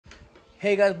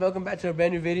Hey guys, welcome back to a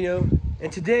brand new video.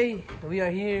 And today we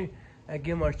are here at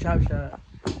Gilmore's Chop Shop,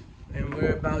 and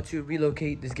we're about to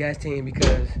relocate this gas tank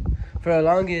because for the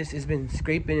longest it's been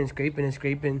scraping and scraping and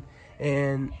scraping,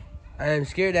 and I am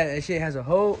scared that that shit has a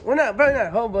hole. Well, probably not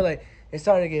a hole, but like it's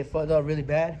starting to get fucked up really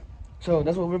bad. So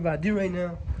that's what we're about to do right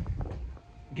now.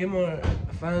 Gilmore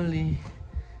finally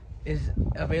is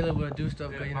available to do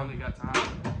stuff. Yeah, you finally know, got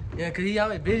time. yeah, cause he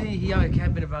always busy. He always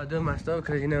capping about doing my stuff,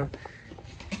 cause you know.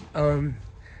 I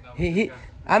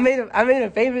made a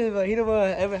favor, but he don't want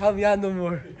to ever help me out no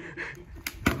more.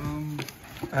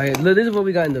 Alright, look, this is what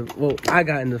we got I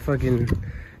got in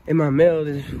my mail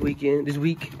this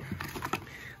week.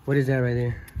 What is that right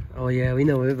there? Oh yeah, we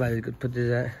know where everybody could put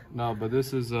this at. No, but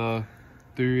this is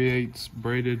 3/8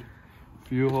 braided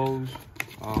fuel hose.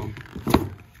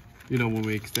 You know, when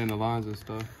we extend the lines and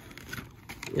stuff.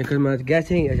 Yeah, cause my gas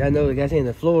tank, I know the gas tank in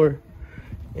the floor,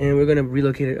 and we're gonna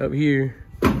relocate it up here.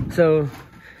 So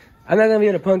I'm not gonna be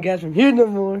able to pump gas from here no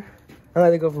more. I'm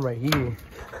gonna go from right here.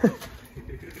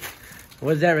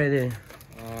 What's that right there?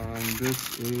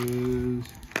 This is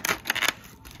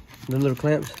The little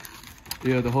clamps.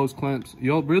 Yeah, the hose clamps.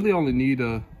 You'll really only need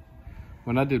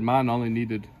when I did mine, I only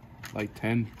needed like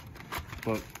 10.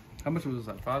 But how much was this?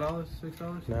 Like $5,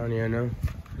 $6? I don't even know.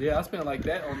 Yeah, I spent like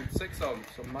that on 6 of them,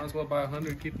 so might as well buy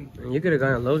 100. Keep them free. You could have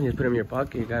gone to Lowe's and just put them in your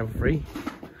pocket. You got them for free.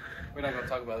 We're not gonna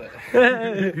talk about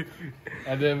that.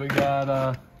 And then we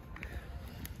got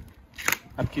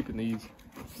I'm keeping these.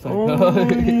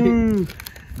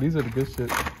 These are the good shit.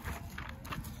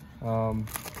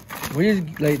 We're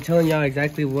just like telling y'all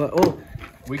exactly what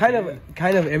kind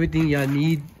of everything y'all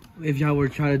need if y'all were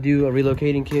trying to do a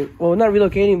relocating kit. Well, not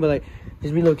relocating, but like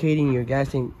just relocating your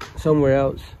gas tank somewhere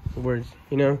else. Words,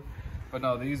 you know. But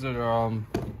no, these are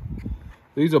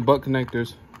butt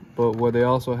connectors. But what they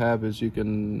also have is you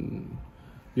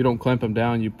don't clamp them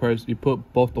down. You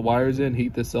put both the wires in,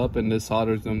 heat this up, and this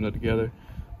solders them together,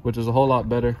 which is a whole lot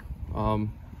better.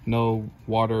 No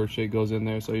water or shit goes in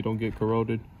there, so you don't get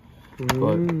corroded.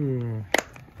 But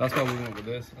that's why we went with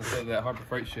this instead of that Harbor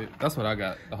Freight shit. That's what I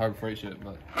got, the Harbor Freight shit.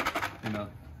 But you know,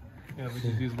 yeah, we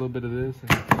just use a little bit of this.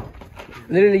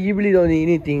 Literally, you really don't need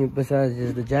anything besides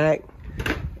just the jack.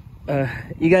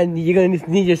 You're gonna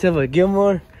need yourself a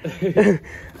Gilmore.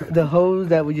 The hose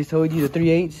that we just told you, the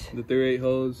 3/8. The 3/8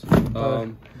 hose,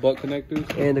 butt connectors.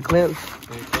 And the clamps.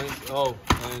 Oh,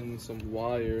 and some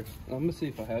wire. I'm gonna see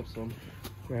if I have some.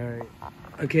 Alright.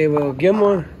 Okay, well,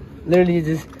 Gilmore, literally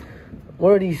just,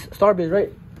 what are these? Starbits,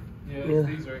 right? Yeah, it's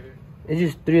these right here. It's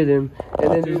just 3 of them.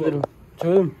 And then there's little, 2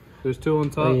 of them? There's 2 on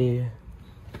top. Oh, yeah.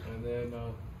 And then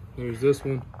there's this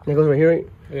one. That goes right here, right?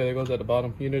 Yeah, that goes at the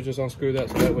bottom. You know, just unscrew that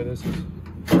so that way this is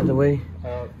out of the way.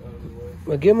 Out of the way.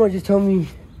 Well, Gilmore just told me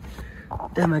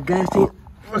that my gas tank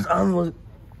was almost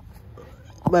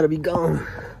about to be gone.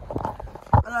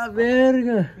 A la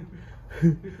verga.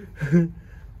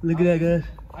 Look at that, guys.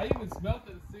 I even smelled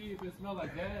it to see if it smelled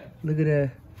like gas. Look at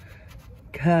that.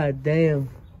 God damn.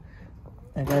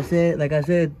 Like I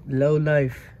said, low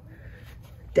life.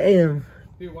 Damn.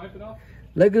 Here, wipe it off.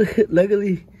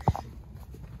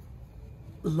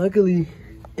 Luckily,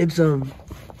 it's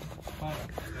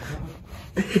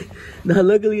Now,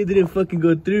 luckily it didn't fucking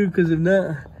go through, because if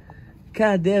not,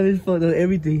 god damn, it's fucked up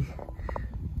everything.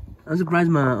 I'm surprised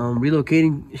my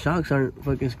relocating shocks aren't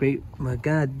fucking scraped. My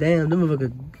god damn, them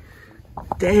motherfuckers.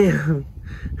 Damn.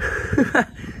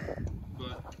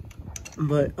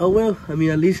 But oh well, I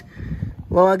mean, at least,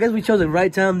 well, I guess we chose the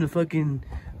right time to fucking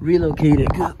relocate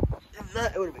it. Cause if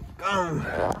not, it would have been gone.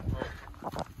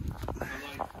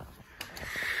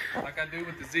 Like I do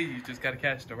with the Z, you just gotta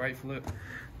catch the right flip.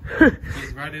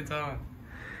 Just right in time.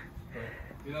 But,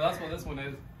 you know, that's what this one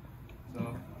is.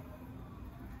 So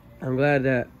I'm glad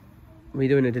that we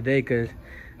doing it today, cause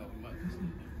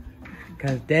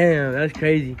damn, that's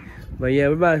crazy. But yeah,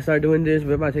 we're about to start doing this.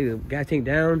 We're about to take the gas tank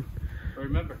down. But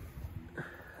remember,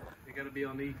 you gotta be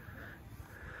on E.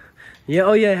 Yeah,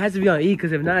 oh yeah, it has to be on E,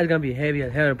 cause if not, it's gonna be heavy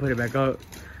as hell to put it back up.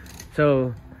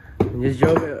 So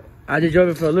I just drove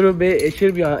it for a little bit. It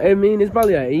should be on. I mean, it's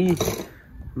probably on E.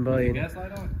 But the gas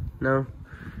light on? No.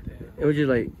 It was just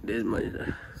like this much.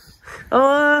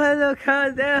 Oh, hello,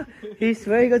 calm down. He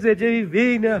swear he goes to a Jimmy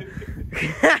Big now.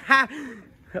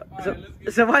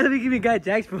 So why do we give you guy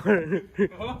Jacks for?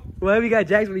 Huh? Why we got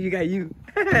Jacks when you got you?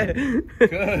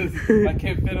 Because I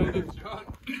can't fit on the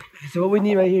truck. So what we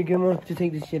need right here, Gilmore, to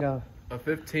take this shit off? A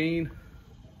 15,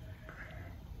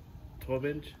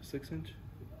 12-inch, 6-inch.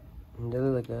 They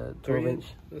look like a 12-inch.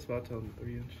 That's what I told him,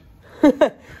 3-inch.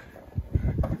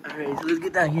 Alright, so let's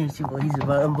get down here and see what he's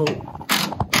about to unbolt.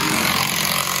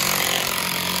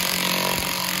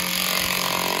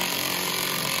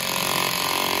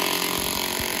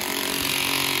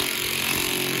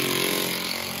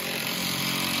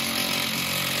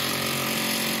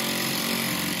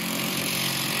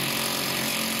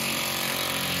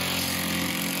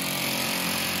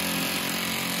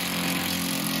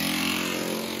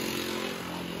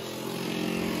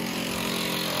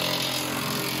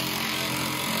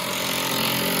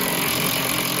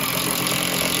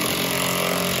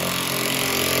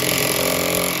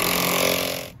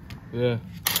 Yeah.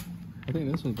 I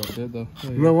think this one's about dead though.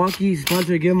 Yeah, yeah. Milwaukee,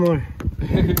 sponsor Gilmore.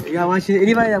 Y'all watching?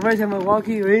 Anybody that works in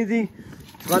Milwaukee or anything,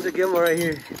 sponsor Gilmore right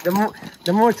here.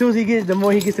 The more tools he gets, the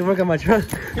more he gets to work on my truck.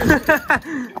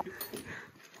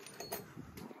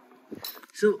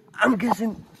 So I'm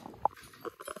guessing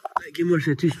Gilmore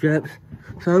said 2 straps.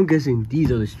 So I'm guessing these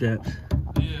are the straps.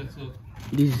 Yeah, so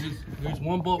there's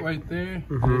one bolt right there.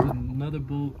 There's another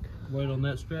bolt right on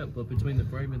that strap, but between the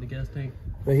frame and the gas tank.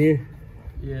 Right here?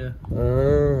 Yeah.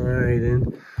 Alright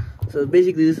then. So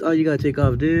basically this is all you gotta take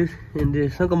off, this and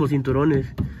this. Son como cinturones.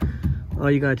 All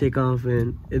you gotta take off,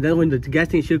 and that when the gas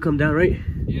tank should come down, right?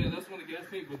 Yeah, that's when the gas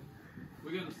tank, but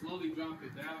we're gonna slowly drop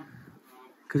it down.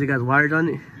 Cause it got wires on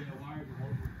it? Yeah, wires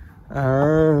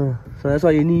and So that's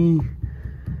all you need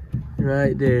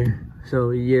right there. So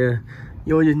yeah,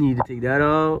 you only just need to take that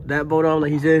off, that bolt off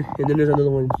like he said, and then there's another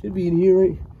one. Should be in here,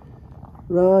 right?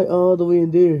 Right all the way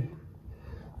in there,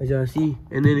 as y'all see.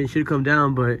 And then it should come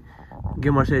down, but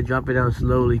Gilmore said drop it down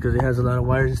slowly because it has a lot of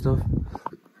wires and stuff.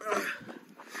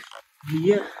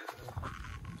 Yeah.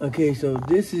 Okay, so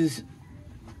this is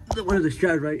one of the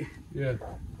straps, right? Yeah.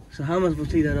 So how am I supposed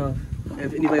to take that off?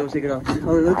 If anybody wants to take it off, just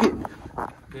look it.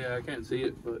 Yeah, I can't see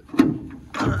it, but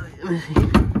Let me see.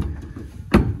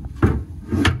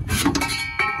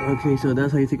 Okay, so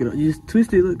that's how you take it off. You just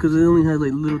twist it, look, because it only has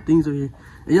like little things over here.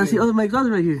 And y'all see other my exhaust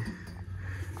right here.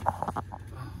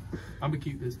 I'm gonna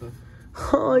keep this stuff.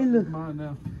 Oh, look. Mine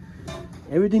now.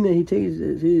 Everything that he takes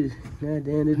is his. God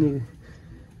damn, this nigga.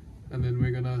 And then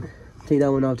we're gonna take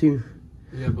that one off too.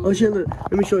 Yeah, but oh shit, look.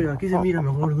 Let me show y'all. Kiss me on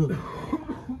my water, look.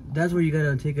 That's where you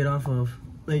gotta take it off of.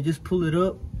 Like, just pull it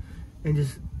up and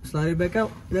just slide it back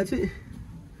out. And that's it.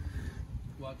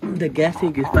 The gas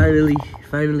tank is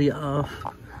finally off.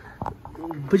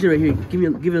 Push it right here. Give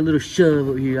it a little shove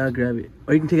over here. I'll grab it.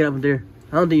 Or you can take it out from there.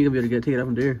 I don't think you're gonna be able to take it out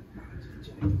from there.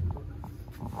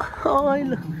 Oh, I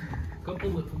look.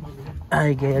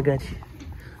 Ay, que I got you.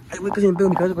 Ay, güey, casi me pego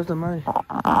mi cabeza con esta madre.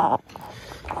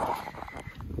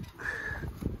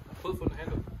 Pull from the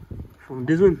handle. From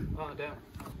this one? Oh, down.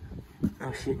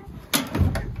 Oh, shit.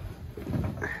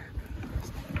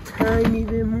 Tiny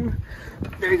bit more.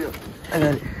 There you go. I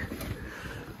got it.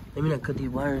 Let me not cut these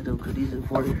wires though, because these are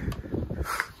important.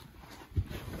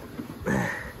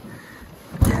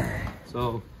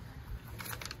 So,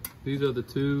 these are the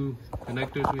 2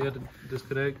 connectors we had to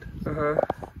disconnect.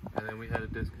 And then we had to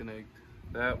disconnect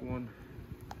that one.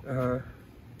 I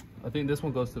think this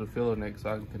one goes to the filler neck, so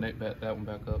I can connect that one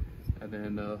back up. And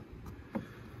then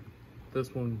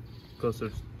this one goes to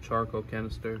the charcoal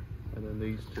canister. And then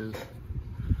these 2.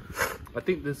 I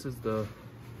think this is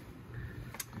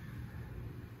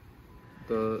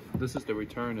this is the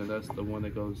return, and that's the one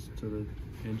that goes to the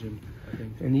engine, I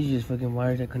think. And these are just fucking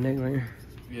wires that connect right here.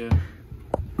 Yeah.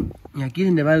 Yeah, aquí es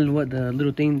donde what, the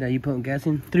little thing that you put gas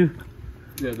in through?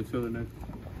 Yeah, the filler neck.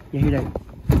 You hear that?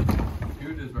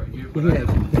 Here it is right here. You hear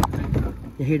that?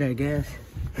 You hear that gas?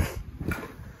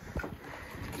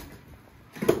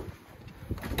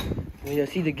 And you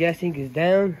see the gas tank is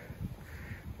down.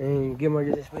 And Gilmore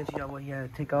just explained to y'all what he had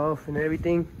to take off and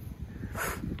everything.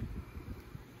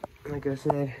 Like I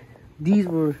said, these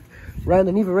were right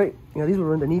underneath it, right? Yeah, these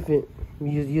were underneath it.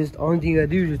 You just only thing you gotta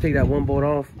do is just take that one bolt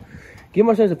off.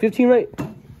 Gilmore says a 15, right?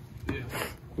 Yeah.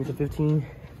 It's a 15.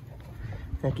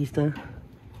 Aquí está.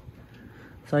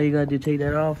 So all you gotta do, take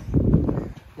that off.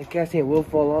 The gas tank will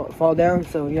fall down,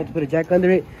 so you have to put a jack under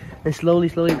it and slowly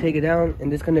take it down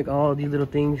and disconnect all these little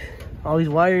things, all these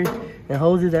wires and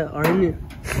hoses that are in it.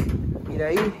 You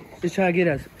know, just try to get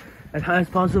as high as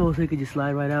possible so you can just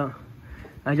slide right out.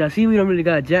 As y'all see, we don't really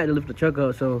got a jack to lift the truck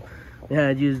up, so we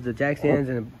had to use the jack stands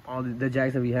and all the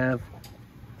jacks that we have.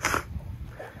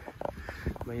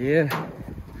 But yeah,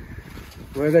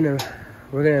 we're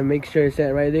gonna make sure it's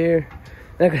set right there.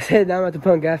 Like I said, now I'm about to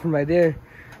pump gas from right there.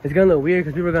 It's gonna look weird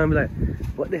because people are gonna be like,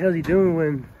 what the hell is he doing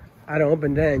when I don't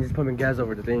open that and just pumping gas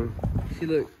over the thing? See,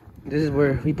 look, this is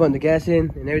where we put the gas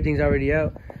in and everything's already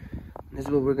out. This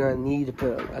is what we're gonna need to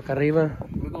put acá arriba.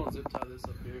 We're gonna zip tie this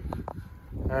up here.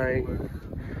 Alright.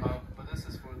 But this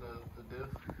is for the diff.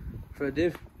 For a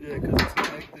diff? Yeah, because it's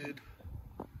connected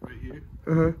right here.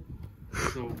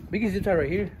 So we can zip tie right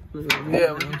here.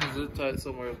 Yeah, we can just zip tie it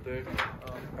somewhere up there.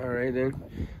 Alright then.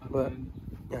 But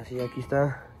yeah, see, aquí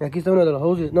está. Aquí está uno de los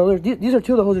hoses. No, these are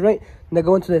 2 of the hoses, right? That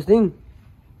go into this thing.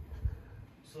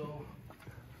 So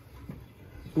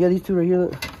yeah, these 2 right here.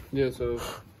 Look. yeah, so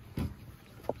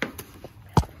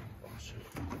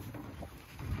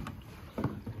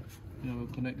yeah, we'll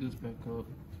connect this back up.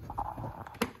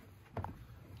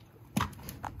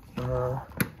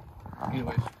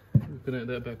 Anyways, we'll connect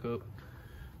that back up,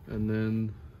 and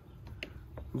then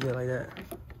yeah, like that.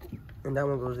 And that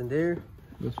one goes in there.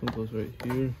 This one goes right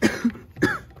here.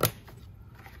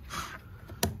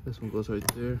 This one goes right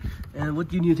there. And what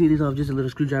do you need to take this off? Just a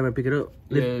little screwdriver and pick it up.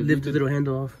 Lift the little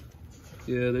handle off.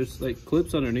 Yeah, there's like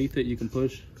clips underneath it you can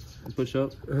push and push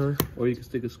up. Or you can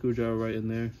stick a screwdriver right in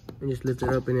there. And just lift it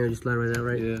up in there and just slide right out,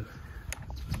 right? Yeah.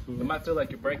 It might feel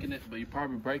like you're breaking it, but you're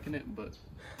probably breaking it, but...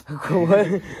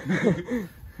 What?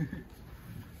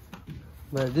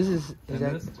 But this is...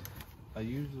 I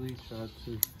usually try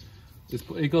to...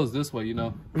 It goes this way, you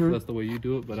know? That's the way you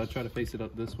do it, but I try to face it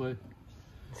up this way.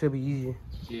 Should be easier.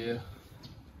 Yeah.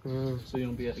 So you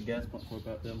don't be at the gas pump for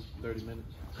about them 30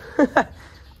 minutes.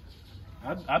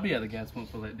 I'd be at the gas pump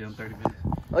for like them 30 minutes.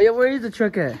 Oh yeah, where is the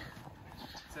truck at?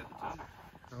 It's at the tunnel.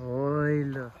 Oh,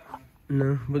 look.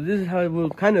 No, but this is how it will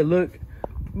kind of look,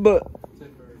 but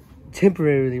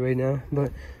temporarily right now.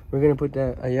 But we're gonna put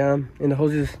that ayam and the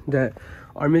hoses that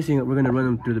are missing. We're gonna run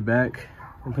them through the back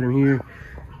and put them here.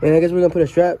 And I guess we're gonna put a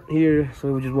strap here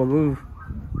so we just won't move.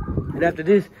 And after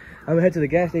this, I'm gonna head to the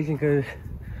gas station because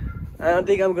I don't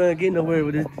think I'm gonna get nowhere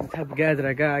with this type of gas that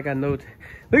I got. I got no.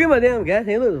 Look at my damn gas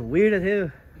tank. It looks weird as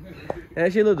hell.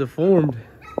 That shit looks deformed.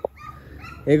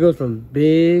 It goes from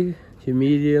big to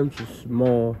medium to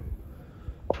small.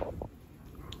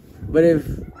 But if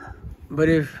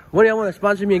one day I want to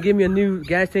sponsor me and give me a new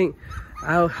gas tank,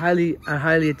 I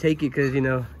highly take it because, you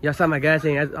know, y'all saw my gas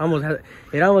tank. It almost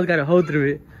got a hole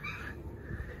through it.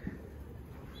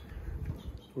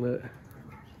 Look,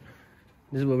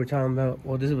 this is what we're talking about.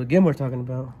 Well, this is what Gilmore's talking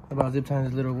about zip tying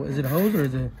this little. Is it a hose or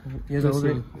is it? It's a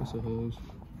hose. It's a hose.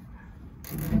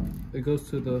 It goes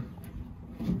to the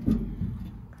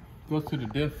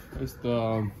diff. It's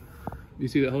the you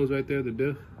see the hose right there, the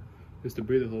diff. It's the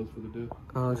breather hose for the diff.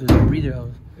 Oh, it's just a breather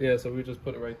hose. Yeah, so we just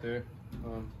put it right there.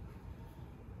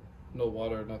 No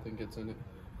water or nothing gets in it.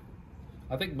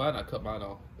 I think I cut mine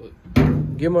off. But...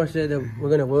 Gilmore said that we're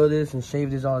gonna weld this and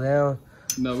shave this all down.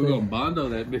 No, we're gonna Bondo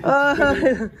that bitch.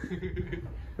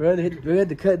 We had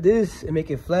to cut this and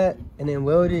make it flat and then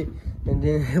weld it and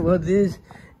then weld this.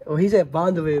 Well, he said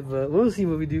Bondo it, but we'll see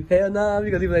what we do. Hell nah,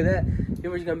 we're gonna leave it like that.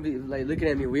 People are just gonna be like looking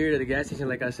at me weird at the gas station,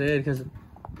 like I said, because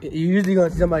you usually gonna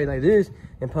see somebody like this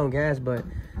and pump gas, but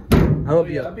I'm gonna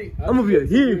be up here.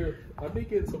 I be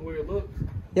getting some weird looks.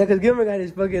 Yeah, cause Gilmer got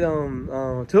his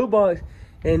fucking toolbox,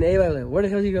 and everybody like, where the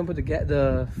hell is he gonna put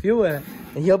the fuel at?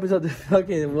 And he opens up the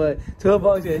fucking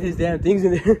toolbox and his damn things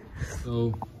in there.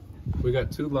 So we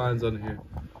got two lines under here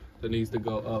that needs to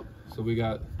go up. So we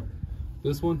got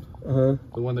this one,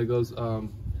 the one that goes to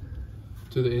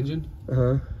the engine.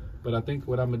 But I think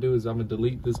what I'm gonna do is I'm gonna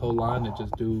delete this whole line and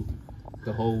just do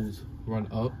the hose run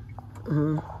up,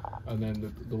 and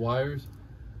then the wires.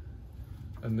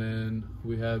 And then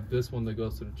we have this one that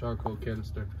goes to the charcoal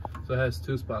canister. So it has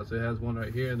two spots. It has one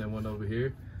right here and then one over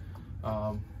here.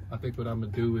 I think what I'm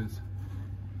gonna do is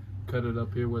cut it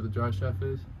up here where the dry shaft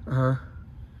is, and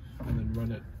then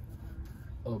run it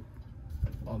up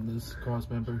on this cross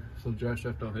member so the dry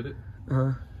shaft don't hit it.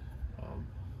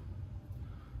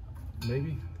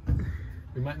 Maybe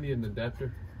we might need an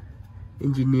adapter.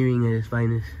 Engineering at its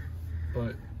finest.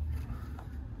 But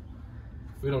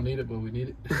we don't need it, but we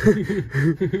need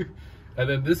it. And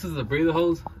then this is a breather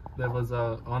hose that was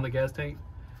on the gas tank.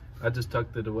 I just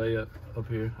tucked it away up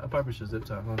here. I probably should zip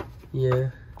tie, huh?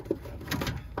 Yeah.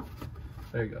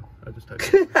 There you go. I just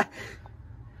tucked it.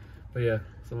 But yeah,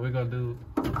 so we're gonna do,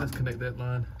 disconnect that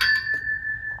line.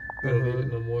 We don't need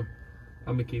it no more.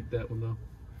 I'm gonna keep that one though.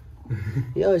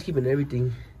 You always keeping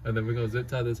everything. And then we're gonna zip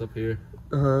tie this up here.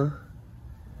 Or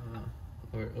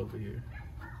over here.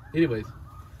 Anyways.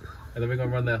 And then we're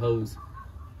gonna run that hose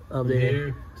up there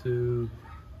here to.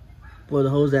 Well, the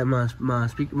hose that my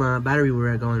battery were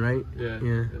at going, right?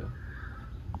 Yeah.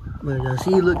 But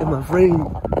see, look at my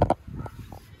frame.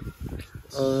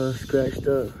 Scratched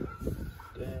up.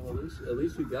 Damn, at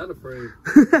least we got a frame.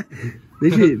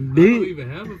 This shit bent. I don't even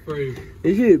have a frame.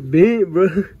 This shit bent,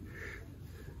 bro.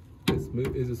 It's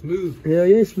smooth. Is it smooth? Hell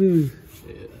yeah, it's smooth.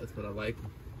 Yeah, that's what I like.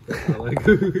 That's what I like.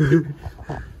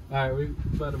 Alright, we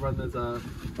about to run this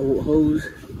hose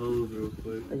real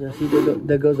quick. As y'all see,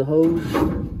 there goes the hose.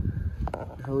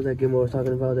 The hose that Gilmore was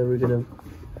talking about that we're gonna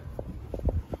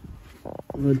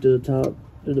run to the top,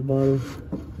 to the bottom.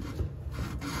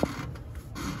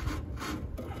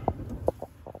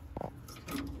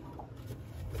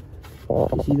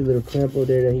 You see the little clamp over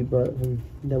there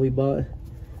that we bought.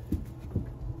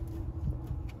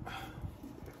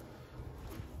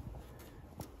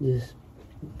 Just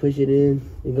push it in,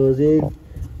 it goes in,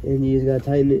 and you just gotta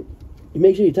tighten it. You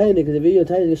make sure you tighten it, because if you don't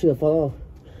tighten it, it's gonna fall off.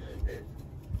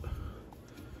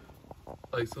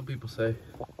 Like some people say,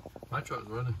 my truck's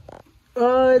running.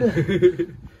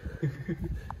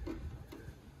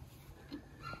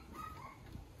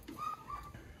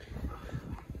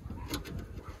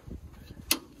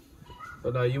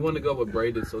 But no, you want to go with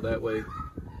braided so that way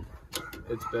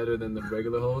it's better than the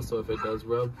regular hose. So if it does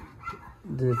rub,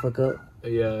 did it fuck up?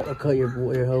 Yeah. Or cut your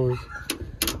hose.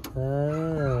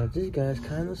 Ah, this guy's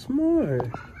kind of smart.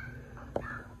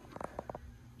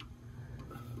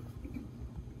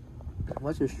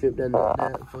 Watch him strip down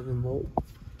that fucking bolt.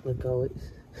 Like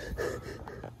always.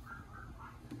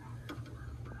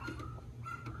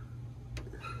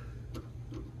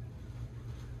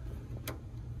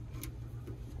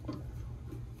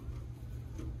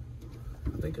 I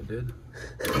think I did.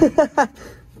 I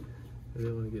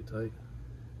didn't want to get tight.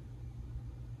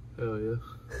 Hell yeah.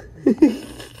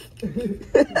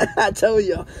 I told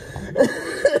y'all.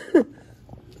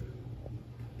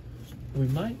 We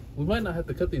might not have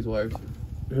to cut these wires.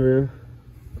 Yeah.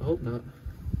 I hope not.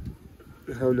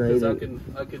 How nice. Because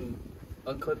I can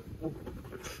unclip.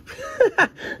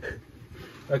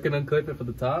 I can unclip it for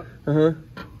the top. Uh-huh.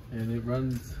 And it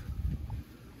runs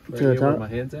right to the here top? where my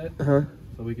hand's at. Uh-huh.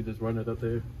 So we can just run it up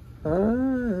there.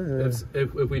 Ah.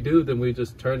 If we do, then we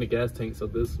just turn the gas tank so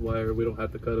this wire we don't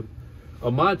have to cut them.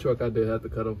 On my truck I did have to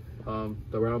cut them.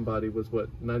 The round body was what,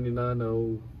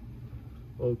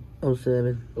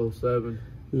 9907.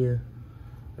 Yeah.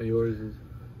 And yours is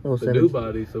 07. the new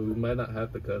body, so we might not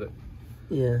have to cut it.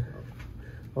 Yeah.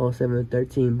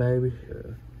 0713, baby.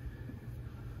 Yeah.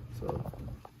 So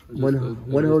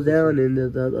one hose down and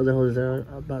the other hose are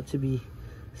about to be.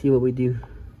 See what we do.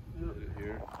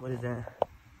 Here. What is that?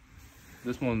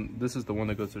 This is the one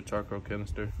that goes to the charcoal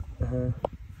canister. Uh-huh.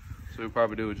 So we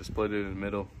probably do is just split it in the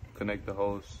middle, connect the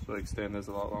hose so extend this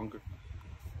a lot longer.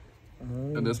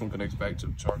 Oh. And this one connects back to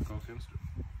the charcoal canister.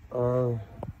 Oh.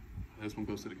 This one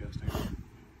goes to the gas tank.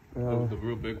 Oh. The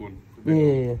real big one.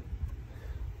 Yeah.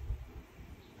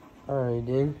 Alright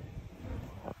then.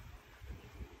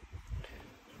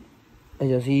 As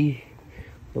you'll see,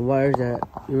 the wires that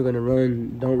we were gonna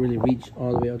run don't really reach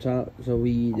all the way up top. So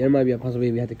there might be a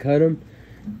possibility we have to cut them.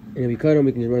 And if we cut them,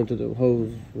 we can just run to the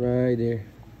hose right there.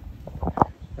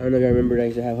 I don't know if y'all remember, I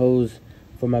used to have hose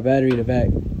for my battery in the back.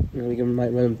 And we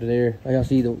might run them to there. As y'all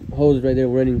see, the hose right there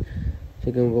running. So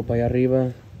we can go para allá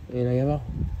arriba and allá abajo.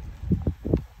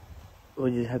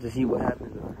 We'll just have to see what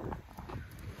happens.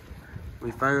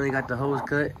 We finally got the hose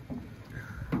cut.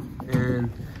 And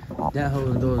that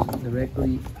hose goes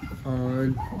directly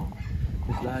on.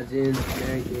 It slides in and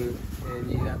everything.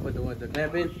 And you gotta put the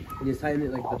clamp in and just tighten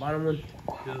it like the bottom one.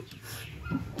 Yeah.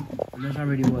 And there's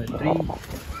already what,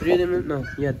 three of them? No,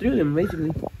 yeah, 3 of them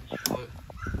basically.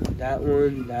 That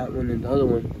one, and the other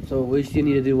one. So we still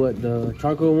need to do what, the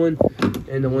charcoal one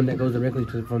and the one that goes directly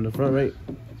from the front, right?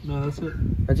 No, that's it.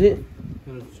 That's it?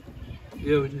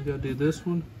 Yeah, we just gotta do this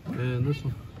one and this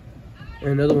one.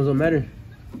 And the other ones don't matter.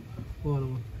 What other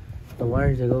one? The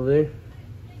wires that go over there.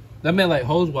 That meant like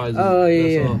hose wise. Oh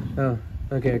yeah. Oh,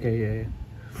 okay, yeah.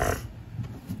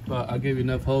 But I gave you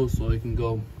enough hose so it can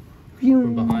go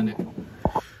from behind it.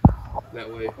 That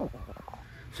way.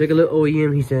 Shake a little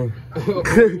OEM, he said.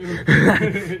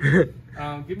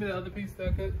 Give me the other piece that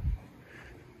I cut.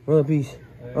 What other piece?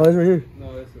 Oh, this right here.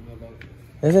 No, that's another.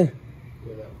 That's it.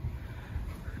 Yeah, that one.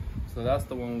 So that's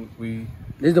the one we.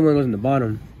 This is the one that goes in the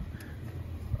bottom.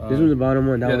 This one's the bottom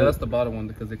one. Yeah, that's the bottom one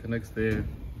because it connects there.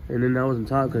 And then that was on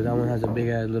top because that one has a big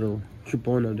ass little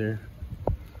chupon up there.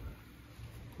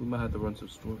 We might have to run some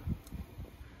store.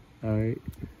 Alright.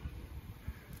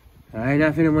 Alright,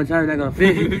 not fitting one time, not gonna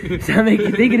fit. Stop making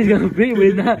you thinking it's gonna fit, but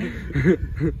it's not.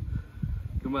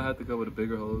 We might have to go with a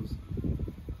bigger hose.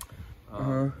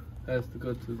 Has to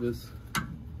go to this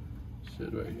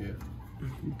shit right here.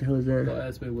 What the hell is that? Don't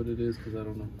ask me what it is because I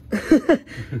don't know.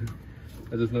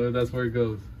 I just know that's where it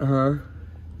goes. Uh-huh.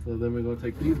 So then we're gonna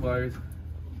take these wires,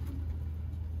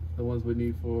 the ones we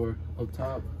need for up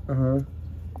top. Uh-huh.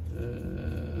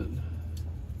 And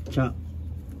chop.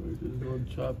 We're just gonna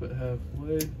chop it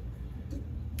halfway.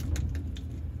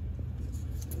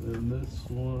 And then this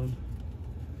one,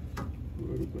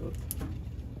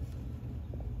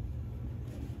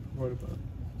 right about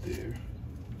there.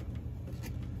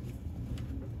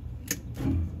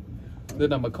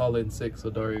 Then I'm gonna call in sick so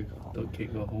Dario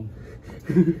can't go home.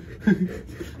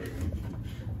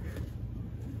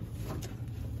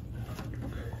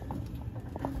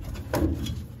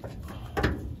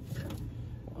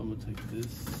 I'm gonna take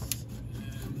this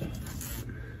and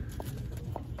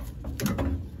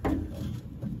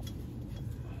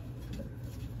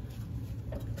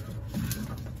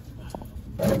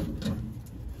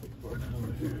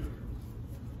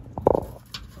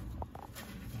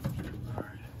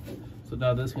so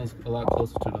now this one's a lot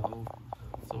closer to the hole.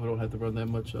 So we don't have to run that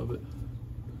much of it.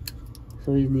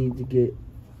 So we need to get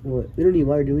what? We don't need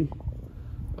wire, do we?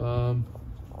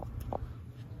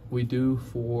 We do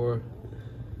for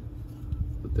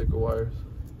the thicker wires.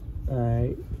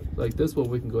 Alright. Like this one,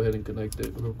 we can go ahead and connect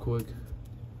it real quick.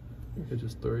 It's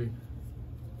just 3.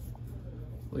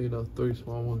 Well, you know, 3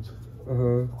 small ones.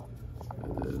 And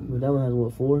then well, that one has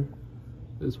what, 4?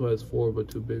 This one has 4, but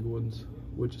 2 big ones,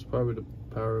 which is probably the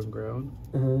power and ground.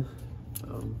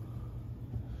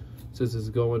 Since it's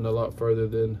going a lot further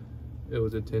than it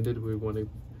was intended, we want to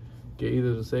get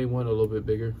either the same one or a little bit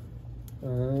bigger.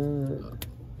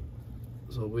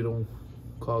 So we don't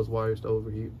cause wires to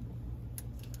overheat.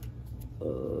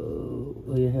 Oh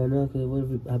yeah, hell no, because what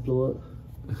if I blow up?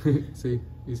 See?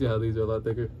 You see how these are a lot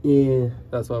thicker? Yeah.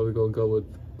 That's why we're going to go with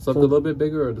something a little bit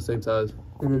bigger or the same size.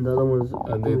 And then the other ones...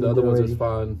 And the other ones is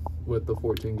fine with the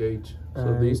 14 gauge.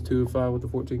 So these 2 fine with the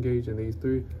 14 gauge and these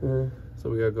 3. So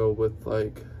we got to go with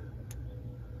like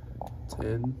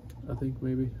 10, I think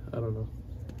maybe. I don't know.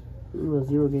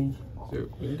 0 gauge.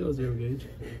 We can go 0 gauge.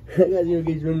 I got 0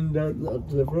 gauge running down up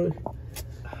to the front.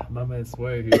 My man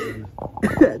swear here.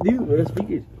 Dude, where are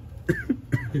speakers?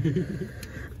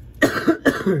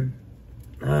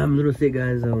 I'm a little sick,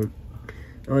 guys. I want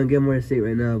to get more sick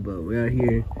right now, but we are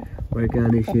here working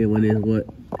on this shit when it's what?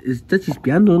 It's touchy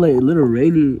spiando, like a little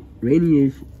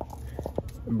rainy-ish.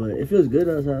 But it feels good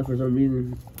outside for some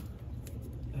reason.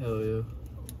 Hell yeah.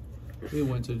 We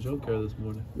went to the junkyard this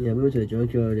morning. Yeah, we went to the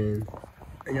junkyard and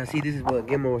y'all see, this is what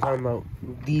Gilmore was talking about.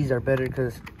 These are better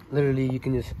because literally you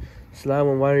can just slide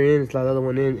one wire in, slide the other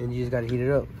one in, and you just gotta heat it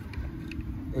up.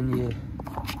 And you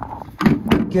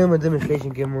give him a demonstration,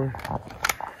 Gilmore.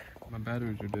 My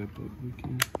batteries are dead, but we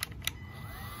can.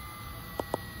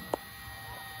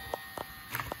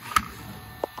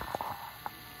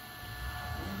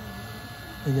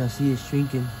 And y'all see it's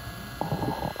shrinking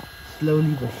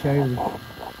slowly but surely.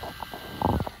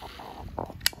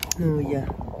 Oh yeah.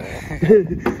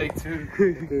 Take 2.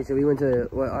 Okay, so we went to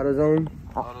what, AutoZone?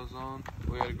 AutoZone.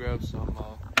 We had to grab some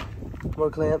more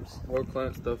clamps. More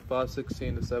clamp stuff,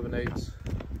 5/16 to 7/8.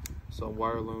 Some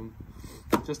wire loom,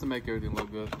 just to make everything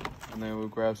look good. And then we'll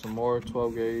grab some more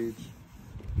 12 gauge.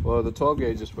 Well, the 12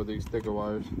 gauge is for these thicker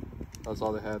wires. That's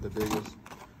all they had, the biggest.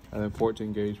 And then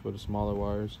 14 gauge for the smaller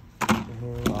wires.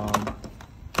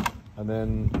 And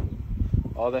then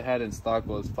all they had in stock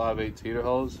was 5/8 heater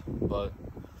hose, but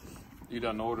you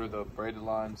done order the braided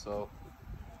line, so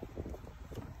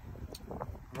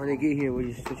when they get here, we're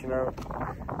just switching out.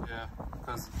 Yeah,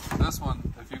 because this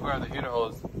one, if you grab the heater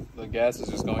hose, the gas is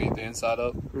just gonna eat the inside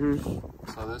up.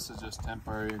 So this is just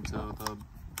temporary until the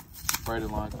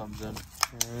braided line comes in.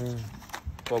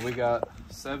 But we got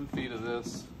 7 feet of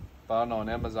this. But I don't know, on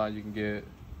Amazon you can get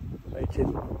like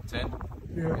 10. 10?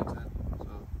 Yeah. You can get 10.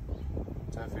 So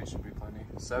 10 feet should be plenty.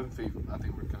 7 feet, I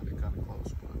think we're kind of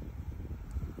close.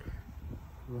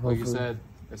 But like you said,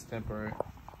 it's temporary.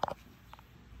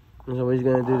 So we're just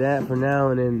gonna do that for now,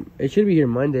 and then it should be here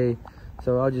Monday.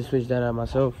 So I'll just switch that out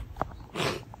myself.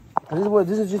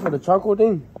 This is just for the charcoal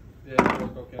thing? Yeah, the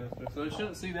charcoal canister. So it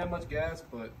shouldn't see that much gas,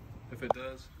 but if it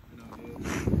does, you know it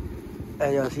is.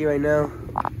 As y'all see right now,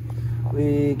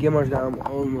 Gilmore's got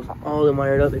almost all of them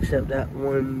wired up except that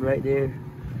one right there.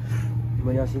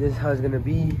 But y'all see, this is how it's gonna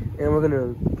be, and we're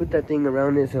gonna put that thing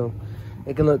around it so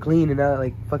it can look clean and not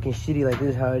like fucking shitty like this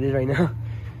is how it is right now.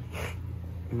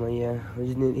 But yeah, he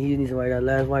just needs to wire that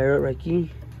last wire up right here.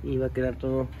 Y va a quedar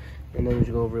todo. And then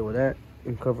just go over it with that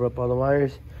and cover up all the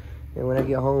wires. And when I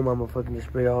get home, I'm gonna fucking just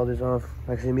spray all this off.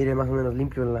 Like se mire más o menos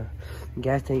limpio la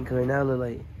gas tank, cause right now look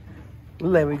like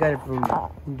we got it from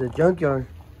the junkyard.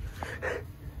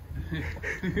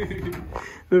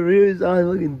 For real, it's all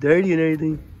fucking dirty and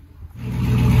everything.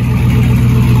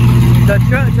 The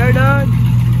truck turned on.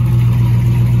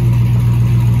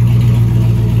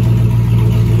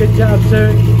 Good job,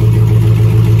 sir.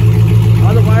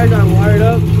 All the wires are wired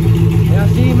up. Y'all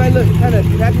see, it might look kind of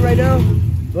crappy right now,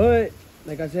 but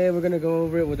like I said, we're gonna go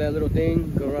over it with that little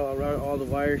thing, go around all the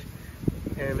wires,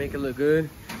 and make it look good.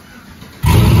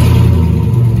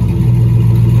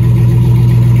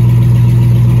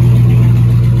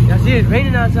 Y'all see, it's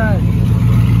raining outside.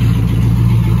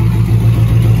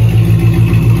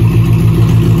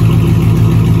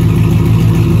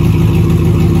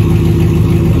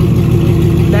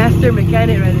 Master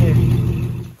mechanic right here.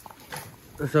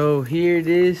 So here it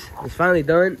is. It's finally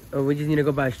done. We just need to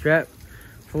go buy a strap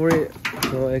for it,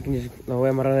 so I can just lo voy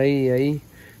a amarrar ahí,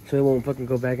 so it won't fucking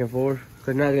go back and forth.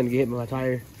 Cause now it's gonna get hit by my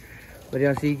tire. But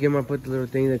y'all see, Gilmore put the little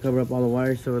thing that cover up all the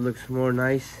wires, so it looks more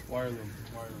nice. Wire loom.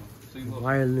 See, look,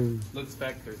 wire loom. looks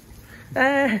factory.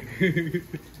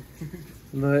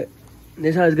 But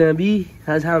this how it's gonna be.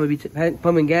 That's how I'm gonna be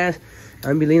pumping gas. I'm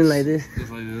gonna be leaning like this.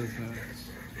 Just like this.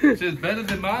 It's just better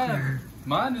than mine.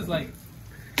 Mine is like,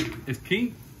 it's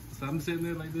pink. So I'm sitting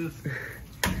there like this.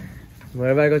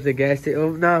 Whenever I go to the gas station,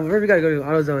 oh, nah, first we gotta go to the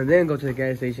AutoZone and then go to the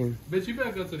gas station. Bitch, you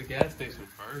better go to the gas station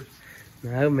first.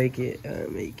 Nah, I'll make it. I'll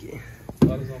make it.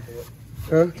 AutoZone for what?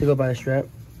 Huh? To go buy the strap.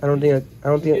 I don't think.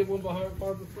 Get one by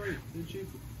Harbor Freight. They're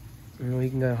cheaper. No, we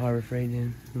can go to Harbor Freight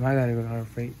then. I gotta go to Harbor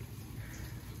Freight.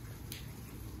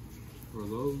 Or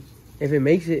Lowe's. If it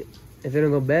makes it, if it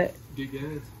don't go back. Get gas.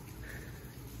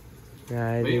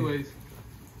 Nah, but anyways,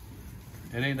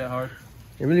 it ain't that hard.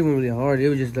 It really wasn't really hard. It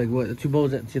was just like what, 2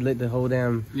 bolts that should let the whole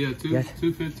damn. Yeah,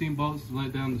 two 15 bolts to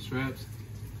let down the straps.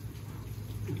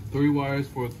 3 wires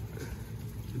for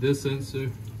this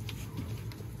sensor.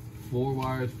 4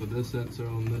 wires for this sensor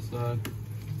on this side.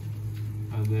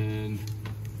 And then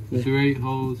the 3/8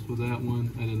 hose for that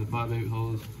one, and then the 5/8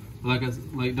 hose.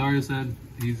 Like Dario said,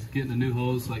 he's getting a new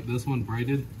hose like this one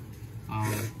braided.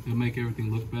 It'll make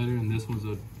everything look better, and this one's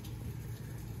a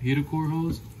heater core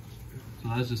hose. So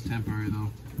that's just temporary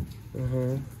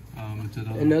though.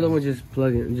 Another one just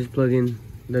plug in,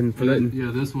 doesn't for nothing.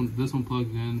 Yeah, this one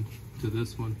plugs in to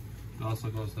this one. It also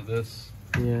goes to this.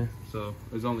 Yeah. So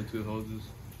there's only 2 hoses.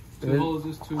 2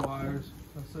 hoses, 2 wires.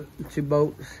 That's it. 2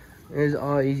 bolts. It's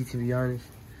all easy to be honest.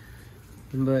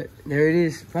 But there it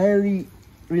is. Finally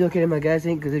relocated my gas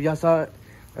tank, because if y'all saw it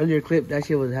earlier clip, that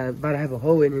shit was about to have a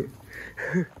hole in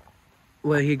it.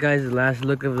 Well, here guys, the last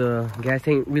look of the gas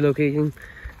tank relocation.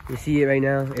 You see it right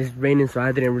now. It's raining, so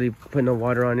I didn't really put no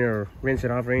water on it or rinse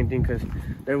it off or anything, because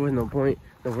there was no point.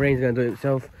 The rain's gonna do it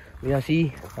itself. But y'all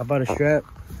see, I bought a strap.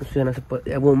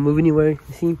 It won't move anywhere, you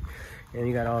see? And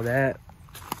you got all that.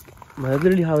 But that's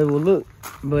literally how it will look.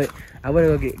 But I went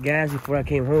to go get gas before I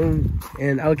came home,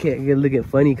 and I can't look at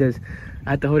funny because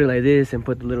I have to hold it like this and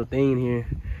put the little thing in here.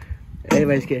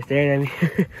 Everybody's kept staring at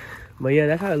me. But yeah,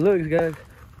 that's how it looks, guys.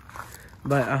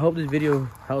 But I hope this video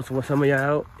helps some of y'all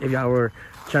out if y'all were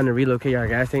trying to relocate your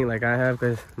gas tank like I have,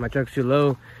 because my truck's too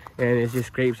low and it just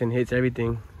scrapes and hits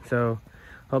everything. So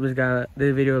hope this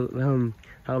video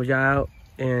helps y'all out,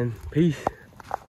 and peace.